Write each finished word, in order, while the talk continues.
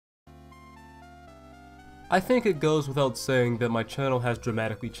I think it goes without saying that my channel has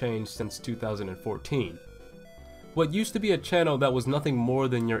dramatically changed since 2014. What used to be a channel that was nothing more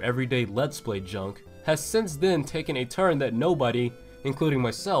than your everyday Let's Play junk has since then taken a turn that nobody, including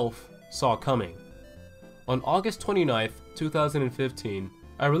myself, saw coming. On August 29th, 2015,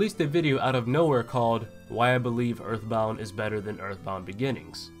 I released a video out of nowhere called Why I Believe Earthbound is Better Than Earthbound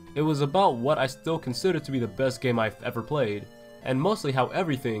Beginnings. It was about what I still consider to be the best game I've ever played, and mostly how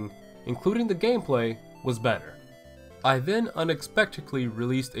everything, including the gameplay, was better. I then unexpectedly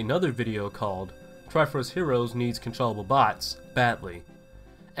released another video called Triforce Heroes Needs Controllable Bots Badly.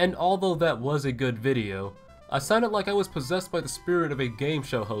 And although that was a good video, I sounded like I was possessed by the spirit of a game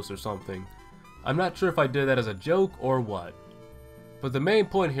show host or something. I'm not sure if I did that as a joke or what. But the main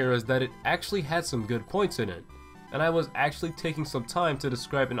point here is that it actually had some good points in it, and I was actually taking some time to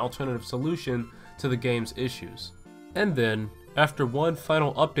describe an alternative solution to the game's issues. And then, after one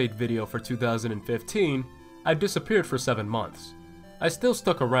final update video for 2015, I disappeared for 7 months. I still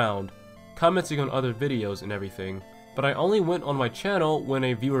stuck around, commenting on other videos and everything, but I only went on my channel when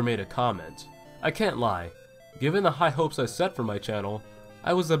a viewer made a comment. I can't lie, given the high hopes I set for my channel,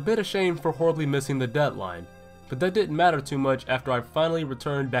 I was a bit ashamed for horribly missing the deadline, but that didn't matter too much after I finally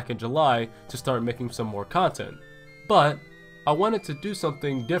returned back in July to start making some more content. But I wanted to do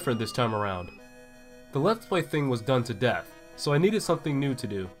something different this time around. The Let's Play thing was done to death, so I needed something new to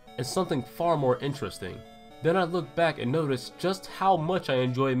do, and something far more interesting. Then I looked back and noticed just how much I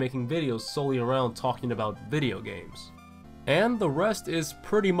enjoy making videos solely around talking about video games. And the rest is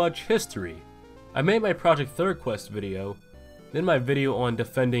pretty much history. I made my Project Third Quest video, then my video on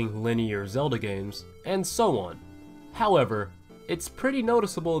defending linear Zelda games, and so on. However, it's pretty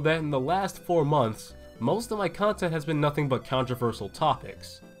noticeable that in the last 4 months, most of my content has been nothing but controversial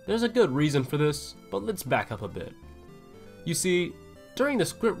topics. There's a good reason for this, but let's back up a bit. You see, during the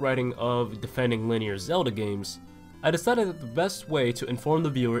script writing of defending linear Zelda games, I decided that the best way to inform the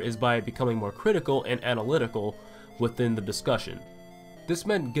viewer is by becoming more critical and analytical within the discussion. This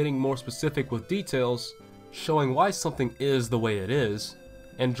meant getting more specific with details, showing why something is the way it is,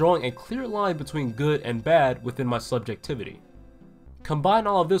 and drawing a clear line between good and bad within my subjectivity. Combine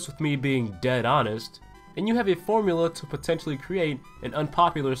all of this with me being dead honest, and you have a formula to potentially create an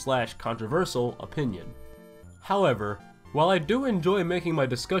unpopular/controversial opinion. However, while I do enjoy making my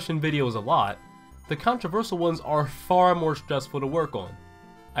discussion videos a lot, the controversial ones are far more stressful to work on.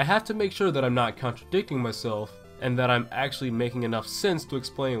 I have to make sure that I'm not contradicting myself, and that I'm actually making enough sense to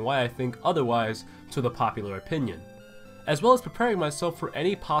explain why I think otherwise to the popular opinion, as well as preparing myself for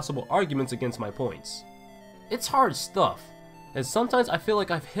any possible arguments against my points. It's hard stuff, and sometimes I feel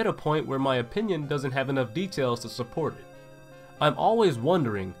like I've hit a point where my opinion doesn't have enough details to support it. I'm always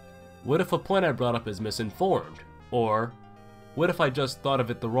wondering, what if a point I brought up is misinformed? Or, what if I just thought of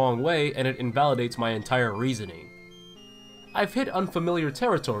it the wrong way and it invalidates my entire reasoning? I've hit unfamiliar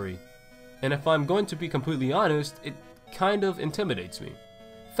territory, and if I'm going to be completely honest, it kind of intimidates me.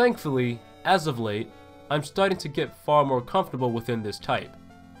 Thankfully, as of late, I'm starting to get far more comfortable within this type,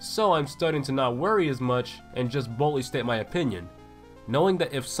 so I'm starting to not worry as much and just boldly state my opinion, knowing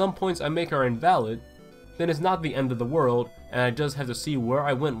that if some points I make are invalid, then it's not the end of the world and I just have to see where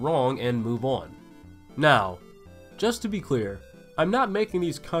I went wrong and move on. Now, just to be clear, I'm not making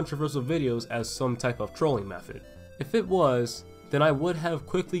these controversial videos as some type of trolling method. If it was, then I would have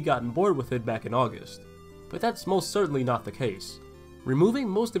quickly gotten bored with it back in August. But that's most certainly not the case. Removing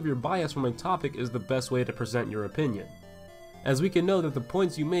most of your bias from a topic is the best way to present your opinion, as we can know that the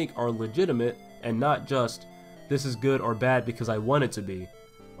points you make are legitimate and not just, this is good or bad because I want it to be,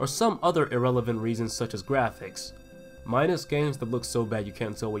 or some other irrelevant reasons such as graphics, minus games that look so bad you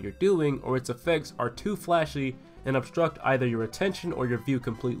can't tell what you're doing or its effects are too flashy and obstruct either your attention or your view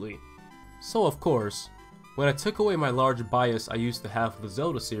completely. So of course, when I took away my large bias I used to have for the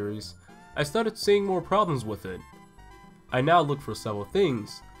Zelda series, I started seeing more problems with it. I now look for several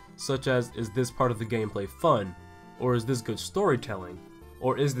things, such as is this part of the gameplay fun, or is this good storytelling,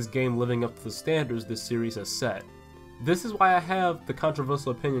 or is this game living up to the standards this series has set. This is why I have the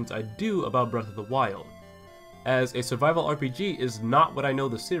controversial opinions I do about Breath of the Wild, as a survival RPG is not what I know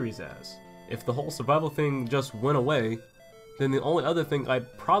the series as. If the whole survival thing just went away, then the only other thing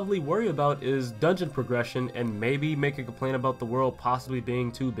I'd probably worry about is dungeon progression and maybe make a complaint about the world possibly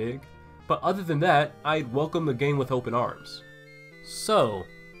being too big. But other than that, I'd welcome the game with open arms. So,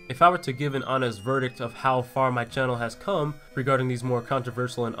 if I were to give an honest verdict of how far my channel has come regarding these more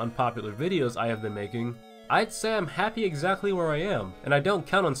controversial and unpopular videos I have been making, I'd say I'm happy exactly where I am, and I don't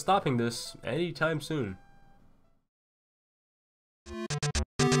count on stopping this anytime soon.